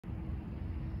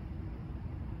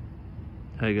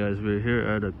Hey guys, we're here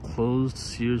at a closed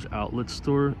Sears Outlet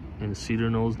store in Cedar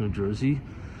Knolls, New Jersey.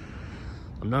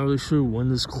 I'm not really sure when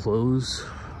this closed.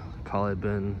 Probably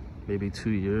been maybe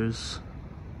 2 years.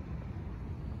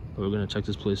 But we're gonna check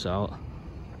this place out.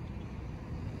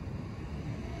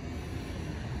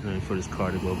 Waiting for this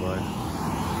car to go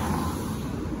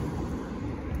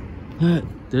by.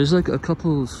 There's like a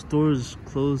couple stores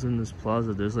closed in this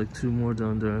plaza. There's like 2 more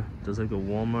down there. There's like a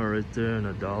Walmart right there and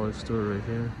a dollar store right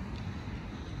here.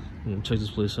 I'm gonna check this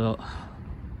place out.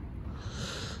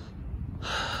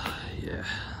 Yeah.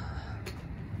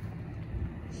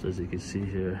 So as you can see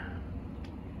here,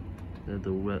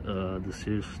 the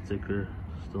Sears sticker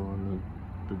still on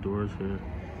the doors here.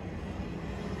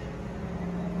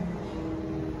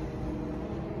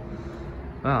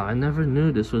 Wow, I never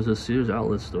knew this was a Sears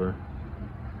Outlet store.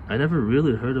 I never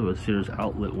really heard of a Sears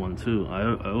Outlet one too.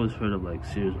 I always heard of like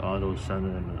Sears Auto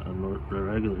Center and a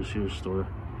regular Sears store.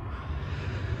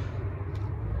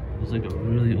 There's like a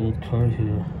really old car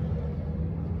here.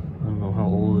 I don't know how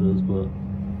old it is, but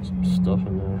some stuff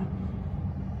in there.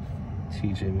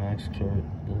 TJ Maxx cart.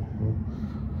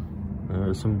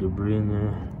 There's some debris in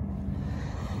there.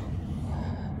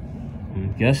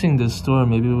 I'm guessing this store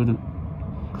maybe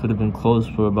could have been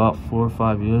closed for about 4 or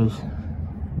 5 years,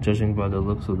 judging by the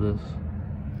looks of this.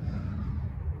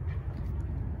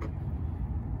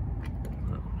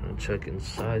 I'm gonna check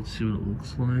inside, see what it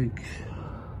looks like.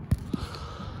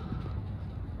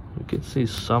 You can see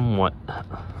somewhat.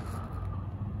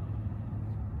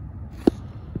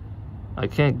 I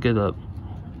can't get a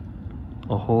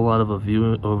whole lot of a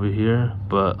view over here,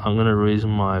 but I'm gonna raise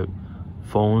my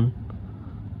phone.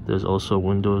 There's also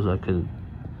windows I could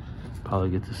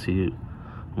probably get to see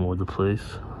more of the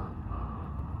place.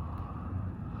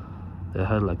 They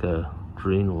had like a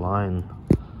green line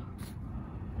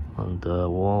on the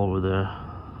wall over there.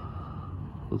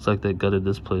 Looks like they gutted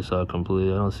this place out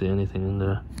completely. I don't see anything in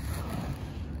there.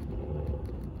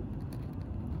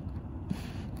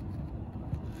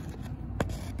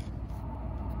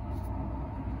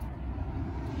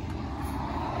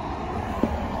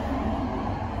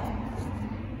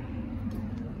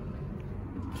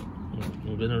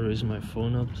 I'm gonna raise my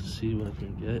phone up to see what I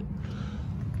can get.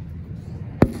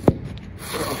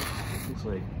 Looks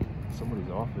like somebody's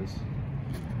office.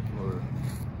 Or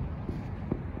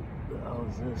what the hell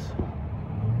is this? Oh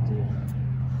dear.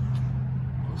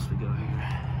 What else we got here?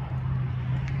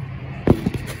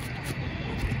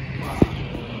 Wow.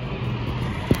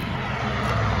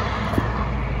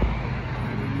 I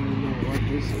don't even know what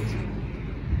this is.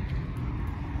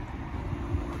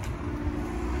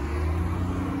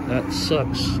 That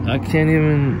sucks. I can't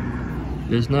even,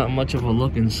 there's not much of a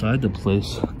look inside the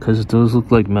place because those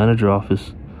look like manager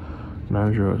offices.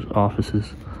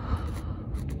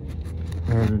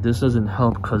 And this doesn't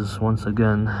help because once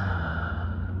again,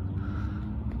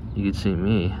 you can see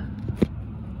me,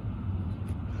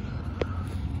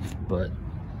 but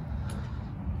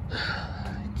I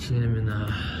can't even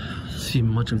see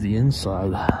much of the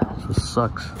inside. This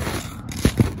sucks.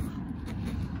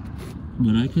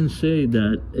 But I can say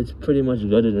that it's pretty much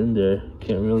gutted in there.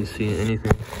 Can't really see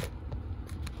anything.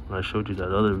 When I showed you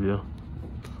that other view.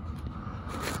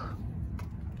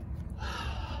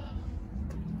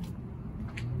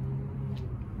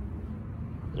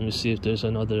 Let me see if there's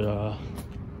another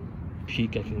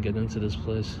peek I can get into this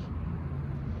place.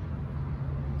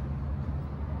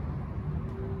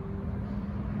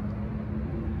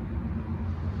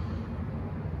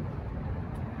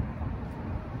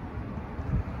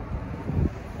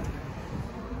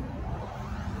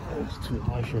 It's too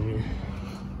high for me.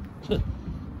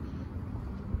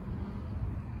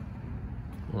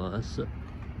 Well,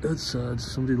 that's sad.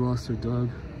 Somebody lost their dog.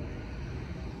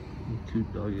 A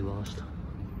cute dog he lost.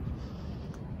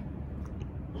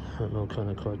 I don't know what kind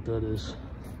of cart that is.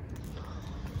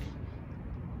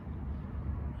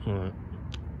 Alright.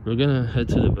 We're gonna head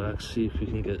to the back, see if we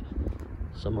can get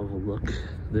some of a look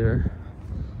there.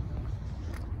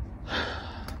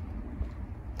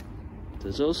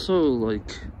 There's also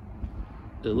like,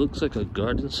 it looks like a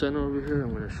garden center over here.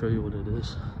 I'm gonna show you what it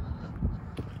is.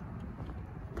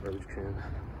 Garbage can.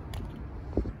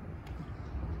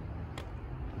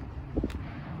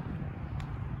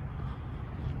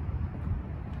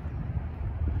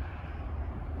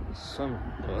 Some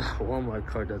Walmart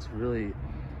cart that's really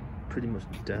pretty much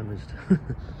damaged.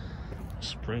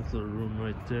 Sprinkler room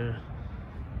right there.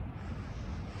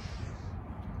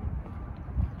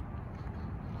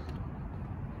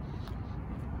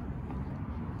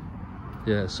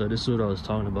 Yeah, so this is what I was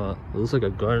talking about. It looks like a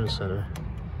garden center.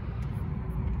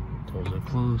 Doors are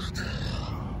closed.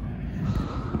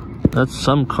 That's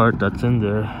some cart that's in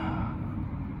there.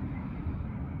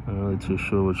 really too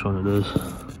sure which one it is.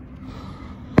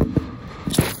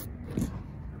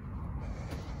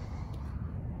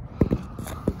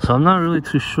 So I'm not really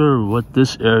too sure what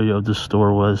this area of the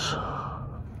store was.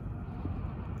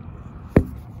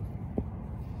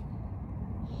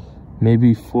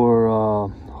 Maybe for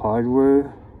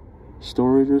hardware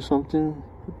storage or something.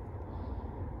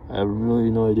 I have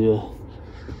really no idea.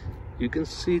 You can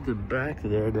see the back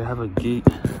there, they have a gate.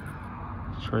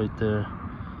 It's right there.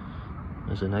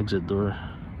 There's an exit door.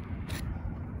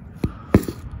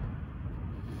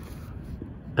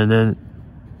 And then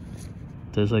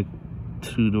there's like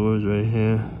 2 doors right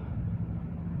here.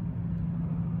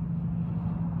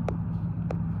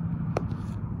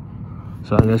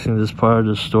 So I'm guessing this part of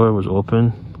the store was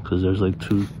open because there's like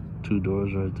two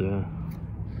doors right there.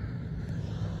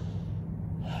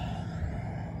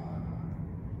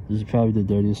 This is probably the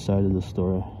dirtiest side of the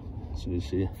store, as you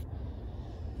see.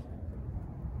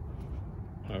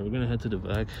 Alright, we're gonna head to the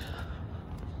back.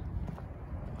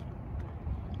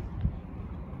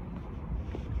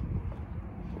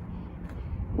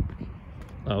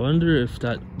 I wonder if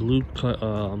that blue cart,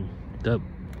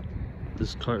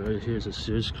 this cart right here is a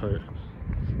Sears cart.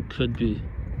 Could be.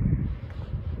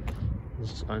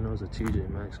 This, I know it's a TJ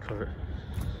Maxx cart.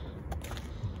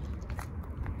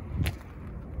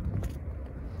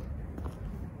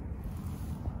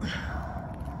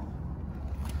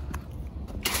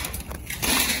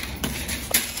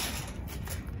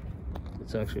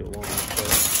 It's actually a Walmart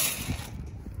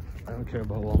cart. I don't care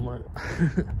about Walmart.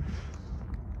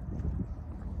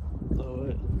 Oh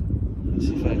wait. Let's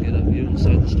see if I can get a view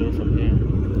inside the store from here.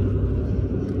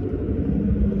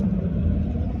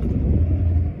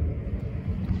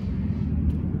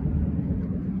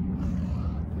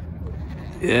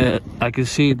 Yeah, I can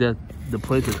see that the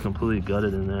place is completely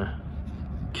gutted in there.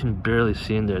 You can barely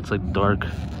see in there, it's like dark.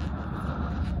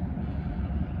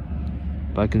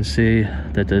 But I can see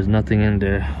that there's nothing in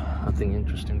there, nothing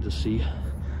interesting to see.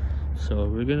 So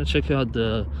we're gonna check out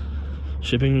the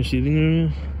shipping and receiving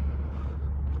area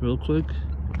real quick.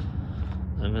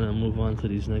 I'm gonna move on to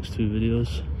these next 2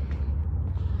 videos.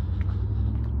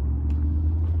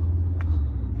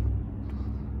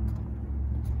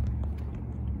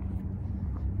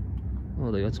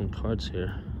 Oh, they got some carts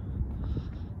here.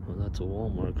 Oh, that's a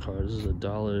Walmart cart. This is a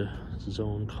Dollar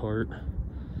Zone cart.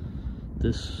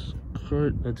 This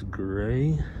cart, that's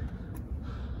gray.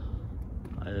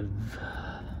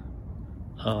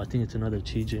 I think it's another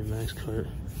TJ Maxx cart.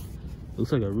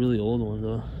 Looks like a really old one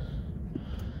though.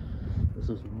 This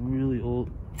is really old,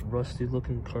 rusty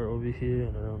looking cart over here,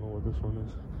 and I don't know what this one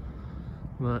is.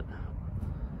 But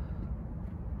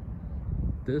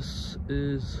this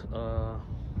is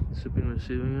shipping and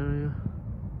receiving area.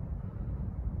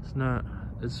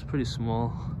 It's pretty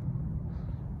small.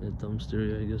 A dumpster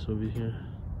area, I guess, over here.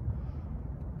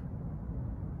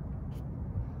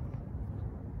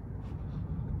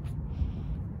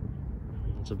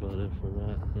 That's about it for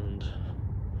that. And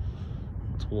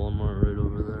it's Walmart right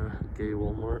over there. Gay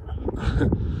Walmart.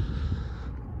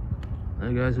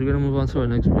 Alright guys, we're gonna move on to our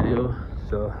next video.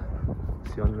 So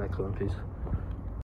see you on the next one. Peace.